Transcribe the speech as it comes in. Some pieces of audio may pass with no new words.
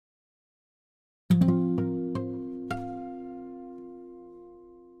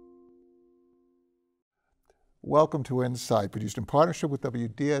Welcome to Insight, produced in partnership with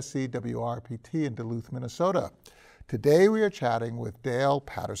WDSE, WRPT in Duluth, Minnesota. Today we are chatting with Dayle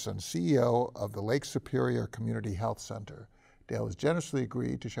Patterson, CEO of the Lake Superior Community Health Center. Dayle has generously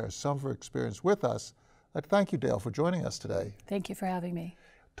agreed to share some of her experience with us. I'd thank you, Dayle, for joining us today. Thank you for having me.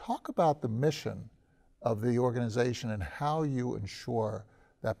 Talk about the mission of the organization and how you ensure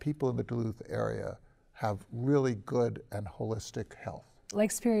that people in the Duluth area have really good and holistic health.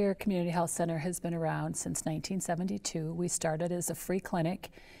 Lake Superior Community Health Center has been around since 1972. We started as a free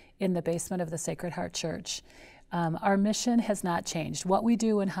clinic in the basement of the Sacred Heart Church. Our mission has not changed. What we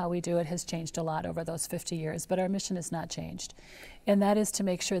do and how we do it has changed a lot over those 50 years, but our mission has not changed. And that is to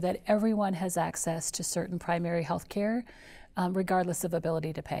make sure that everyone has access to certain primary health care, regardless of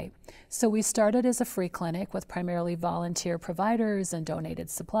ability to pay. So we started as a free clinic with primarily volunteer providers and donated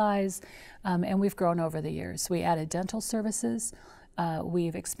supplies, and we've grown over the years. We added dental services.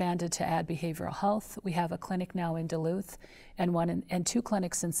 We've expanded to add behavioral health. We have a clinic now in Duluth and two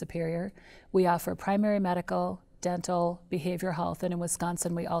clinics in Superior. We offer primary medical, dental, behavioral health, and in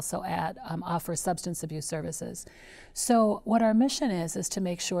Wisconsin we also offer substance abuse services. So what our mission is to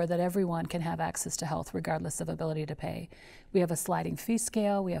make sure that everyone can have access to health regardless of ability to pay. We have a sliding fee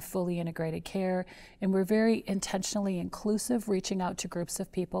scale, we have fully integrated care, and we're very intentionally inclusive, reaching out to groups of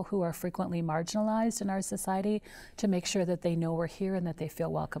people who are frequently marginalized in our society to make sure that they know we're here and that they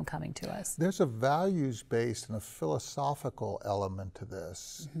feel welcome coming to us. There's a values-based and a philosophical element to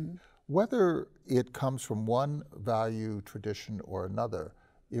this. Mm-hmm. Whether it comes from one value tradition or another,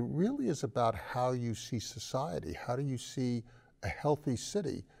 it really is about how you see society. How do you see a healthy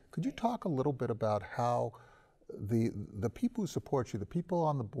city? Could you talk a little bit about how the people who support you, the people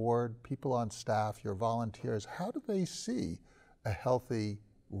on the board, people on staff, your volunteers, how do they see a healthy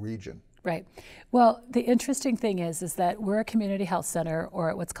region? Right. Well, the interesting thing is that we're a community health center,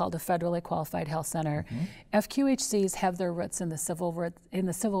 or what's called a federally qualified health center. Mm-hmm. FQHCs have their roots in the civil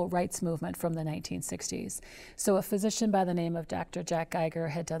rights movement from the 1960s. So a physician by the name of Dr. Jack Geiger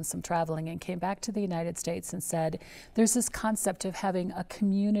had done some traveling and came back to the United States and said, there's this concept of having a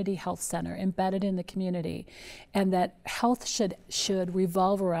community health center embedded in the community, and that health should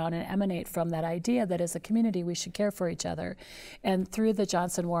revolve around and emanate from that idea that as a community we should care for each other. And through the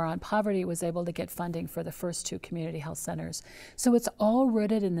Johnson War on Poverty, was able to get funding for the first two community health centers. So it's all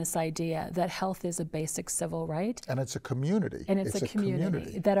rooted in this idea that health is a basic civil right. And it's a community. And it's a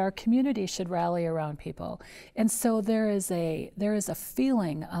community, that our community should rally around people. And so there is a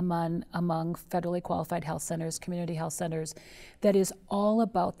feeling among federally qualified health centers, community health centers, that is all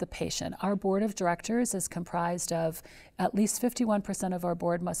about the patient. Our board of directors is comprised of at least 51% of our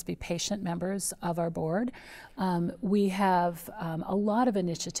board must be patient members of our board. We have a lot of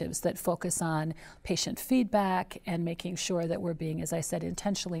initiatives that focus on patient feedback and making sure that we're being, as I said,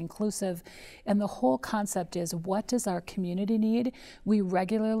 intentionally inclusive. And the whole concept is, what does our community need? We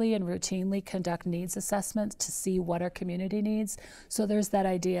regularly and routinely conduct needs assessments to see what our community needs. So there's that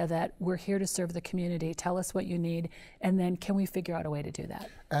idea that we're here to serve the community. Tell us what you need, and then can we figure out a way to do that?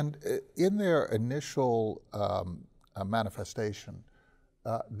 And in their initial manifestation,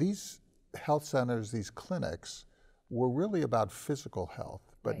 these health centers, these clinics, were really about physical health.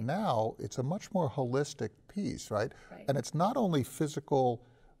 But right. Now it's a much more holistic piece, right? And it's not only physical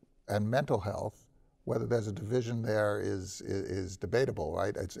and mental health. Whether there's a division there is debatable,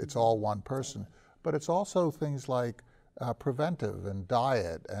 right? It's all one person. But it's also things like preventive and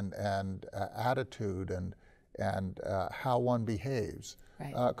diet and attitude and how one behaves.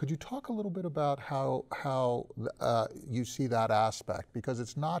 Right. Could you talk a little bit about how you see that aspect? Because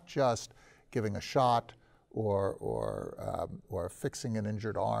it's not just giving a shot or fixing an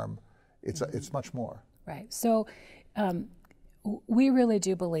injured arm. It's much more. Right. So we really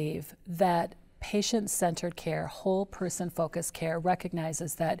do believe that patient-centered care, whole person-focused care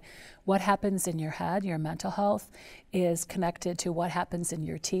recognizes that what happens in your head, your mental health, is connected to what happens in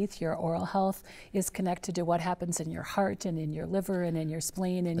your teeth. Your oral health is connected to what happens in your heart and in your liver and in your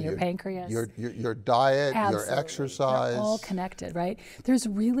spleen and your pancreas. Your diet, absolutely. Your exercise. They're all connected, right? There's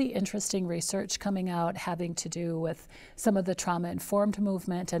really interesting research coming out having to do with some of the trauma-informed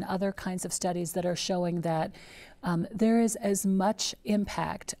movement and other kinds of studies that are showing that there is as much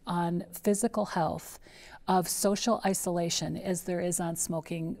impact on physical health of social isolation as there is on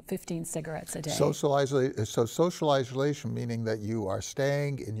smoking 15 cigarettes a day. So social isolation meaning that you are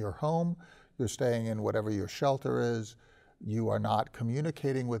staying in your home, you're staying in whatever your shelter is, you are not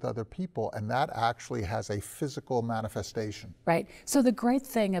communicating with other people, and that actually has a physical manifestation. Right. So the great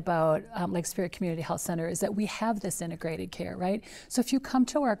thing about Lake Spirit Community Health Center is that we have this integrated care, right? So if you come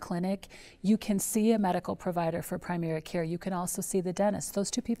to our clinic, you can see a medical provider for primary care. You can also see the dentist.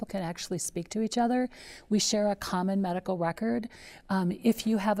 Those two people can actually speak to each other. We share a common medical record. If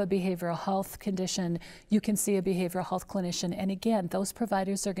you have a behavioral health condition, you can see a behavioral health clinician. And again, those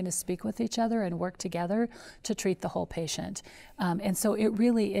providers are going to speak with each other and work together to treat the whole patient. And so it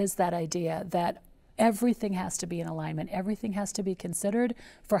really is that idea that everything has to be in alignment. Everything has to be considered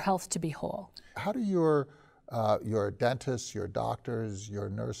for health to be whole. How do your dentists, your doctors, your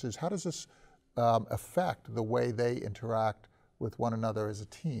nurses, how does this affect the way they interact with one another as a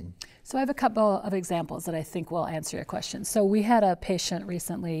team? So I have a couple of examples that I think will answer your question. So we had a patient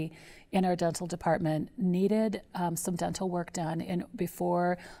recently in our dental department needed some dental work done, and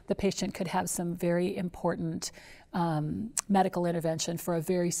before the patient could have some very important medical intervention for a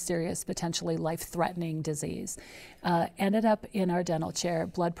very serious, potentially life-threatening disease. Ended up in our dental chair,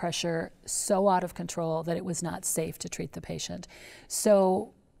 blood pressure so out of control that it was not safe to treat the patient.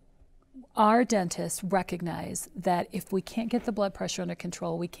 So our dentists recognize that if we can't get the blood pressure under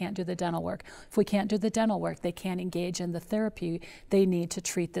control, we can't do the dental work. If we can't do the dental work, they can't engage in the therapy they need to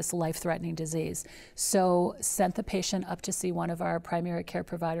treat this life-threatening disease. So sent the patient up to see one of our primary care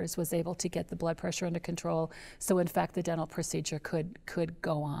providers, was able to get the blood pressure under control. So in fact, the dental procedure could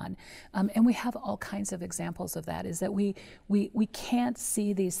go on. And we have all kinds of examples of that, is that we can't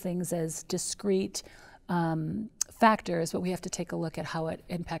see these things as discrete factors, but we have to take a look at how it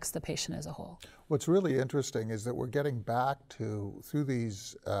impacts the patient as a whole. What's really interesting is that we're getting back to, through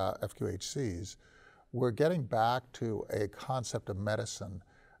these FQHCs, we're getting back to a concept of medicine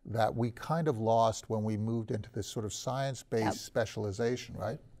that we kind of lost when we moved into this sort of science-based specialization,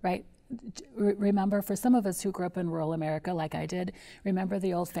 right? Right. Remember, for some of us who grew up in rural America, like I did, remember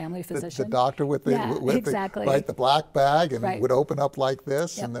the old family physician? The doctor with the, exactly. the black bag and would open up like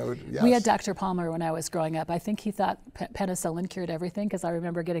this. Yep. And they would, yes. We had Dr. Palmer when I was growing up. I think he thought penicillin cured everything, because I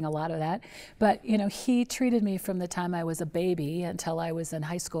remember getting a lot of that. But you know, he treated me from the time I was a baby until I was in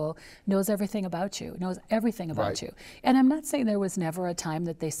high school, knows everything about you, knows everything about you. And I'm not saying there was never a time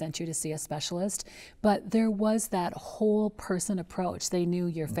that they sent you to see a specialist, but there was that whole person approach. They knew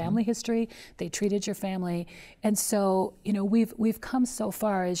your family history, they treated your family. And so, you know, we've come so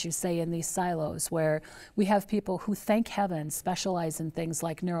far, as you say, in these silos where we have people who, thank heaven, specialize in things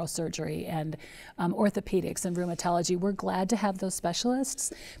like neurosurgery and orthopedics and rheumatology. We're glad to have those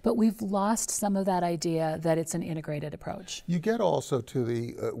specialists, but we've lost some of that idea that it's an integrated approach. You get also to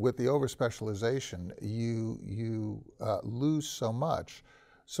the, with the over-specialization, you lose so much.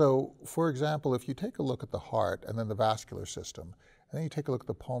 So, for example, if you take a look at the heart and then the vascular system, and then you take a look at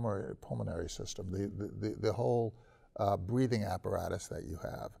the pulmonary system, the whole breathing apparatus that you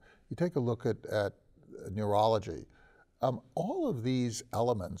have. You take a look at neurology. All of these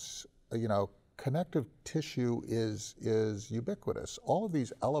elements, you know, connective tissue is ubiquitous. All of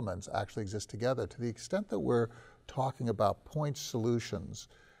these elements actually exist together. To the extent that we're talking about point solutions,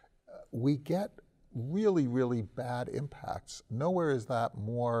 we get really, really bad impacts. Nowhere is that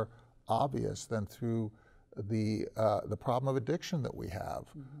more obvious than through the problem of addiction that we have,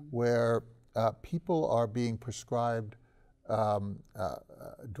 where people are being prescribed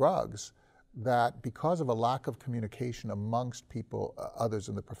drugs that, because of a lack of communication amongst people, others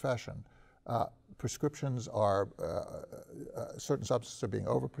in the profession, prescriptions are, certain substances are being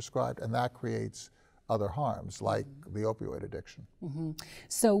overprescribed, and that creates other harms, like the opioid addiction.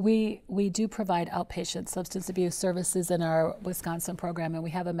 So we do provide outpatient substance abuse services in our Wisconsin program, and we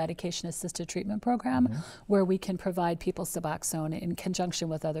have a medication-assisted treatment program where we can provide people Suboxone in conjunction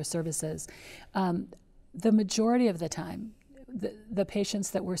with other services. The majority of the time, the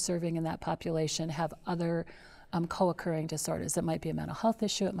patients that we're serving in that population have other co-occurring disorders. It might be a mental health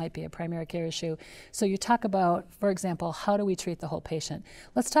issue, it might be a primary care issue. So you talk about, for example, how do we treat the whole patient?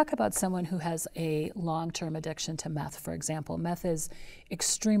 Let's talk about someone who has a long-term addiction to meth, for example. Meth is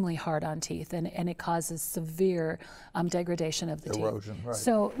extremely hard on teeth, and it causes severe degradation of the erosion, teeth. Right.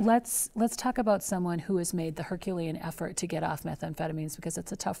 So let's talk about someone who has made the Herculean effort to get off methamphetamines, because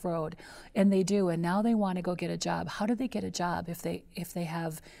it's a tough road, and they do, and now they want to go get a job. How do they get a job if they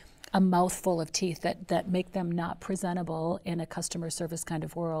have a mouthful of teeth that make them not presentable in a customer service kind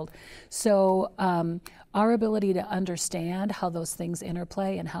of world. So our ability to understand how those things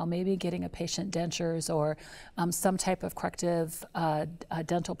interplay and how maybe getting a patient dentures or some type of corrective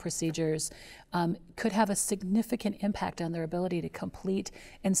dental procedures could have a significant impact on their ability to complete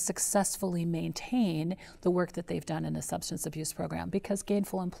and successfully maintain the work that they've done in a substance abuse program, because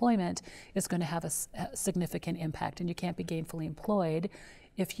gainful employment is going to have a significant impact, and you can't be gainfully employed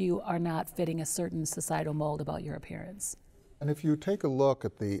if you are not fitting a certain societal mold about your appearance. And if you take a look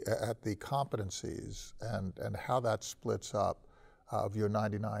at the competencies and how that splits up of your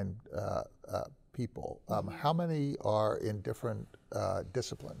 99 people, how many are in different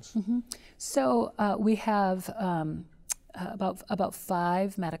disciplines? So we have about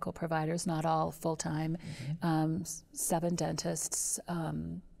 5 medical providers, not all full-time, 7 dentists,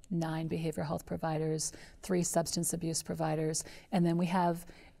 9 behavioral health providers, 3 substance abuse providers, and then we have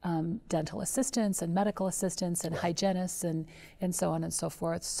dental assistants and medical assistants and hygienists and so on and so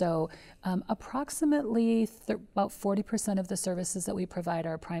forth. So approximately about 40% of the services that we provide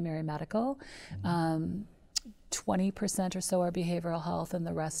are primary medical, 20% or so are behavioral health, and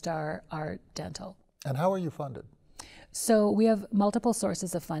the rest are dental. And how are you funded? So we have multiple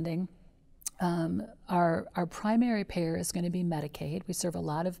sources of funding. Our primary payer is going to be Medicaid. We serve a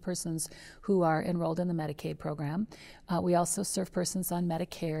lot of persons who are enrolled in the Medicaid program. We also serve persons on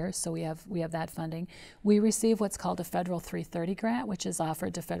Medicare, so we have that funding. We receive what's called a federal 330 grant, which is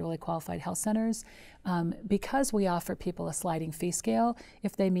offered to federally qualified health centers. Because we offer people a sliding fee scale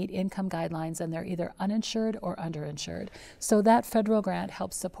if they meet income guidelines and they're either uninsured or underinsured. So that federal grant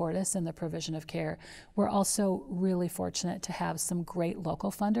helps support us in the provision of care. We're also really fortunate to have some great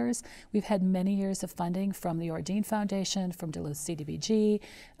local funders. We've had many years of funding from the Ordine Foundation, from Duluth CDBG,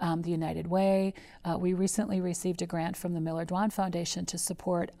 the United Way. We recently received a grant from the Miller Dwan Foundation to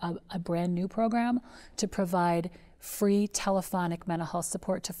support a brand new program to provide free telephonic mental health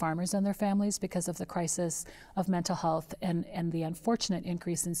support to farmers and their families because of the crisis of mental health and the unfortunate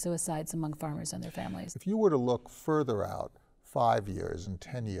increase in suicides among farmers and their families. If you were to look further out, 5 years and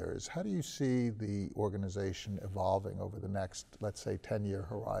 10 years, how do you see the organization evolving over the next, let's say, 10-year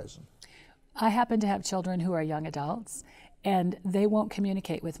horizon? I happen to have children who are young adults, and they won't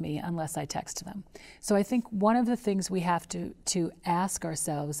communicate with me unless I text them. So I think one of the things we have to ask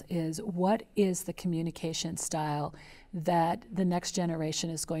ourselves is, what is the communication style that the next generation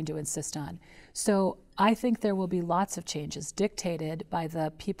is going to insist on? So I think there will be lots of changes dictated by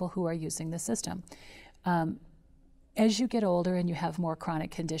the people who are using the system. As you get older and you have more chronic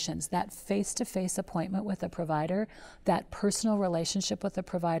conditions, that face-to-face appointment with a provider, that personal relationship with the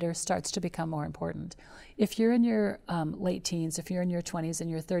provider starts to become more important. If you're in your late teens, if you're in your 20s and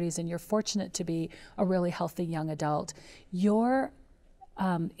your 30s, and you're fortunate to be a really healthy young adult, your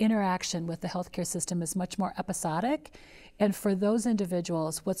interaction with the healthcare system is much more episodic. And for those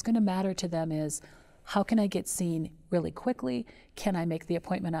individuals, what's going to matter to them is, how can I get seen really quickly? Can I make the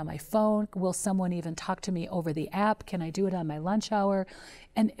appointment on my phone? Will someone even talk to me over the app? Can I do it on my lunch hour?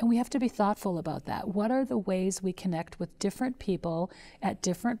 And we have to be thoughtful about that. What are the ways we connect with different people at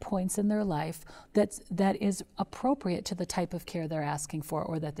different points in their life that is appropriate to the type of care they're asking for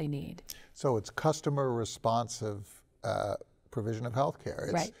or that they need? So it's customer responsive provision of health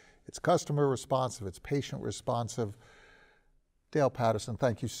care. Right. It's customer responsive, it's patient responsive. Dayle Patterson,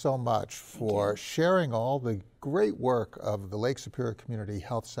 thank you so much for sharing all the great work of the Lake Superior Community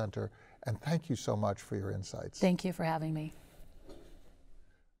Health Center, and thank you so much for your insights. Thank you for having me.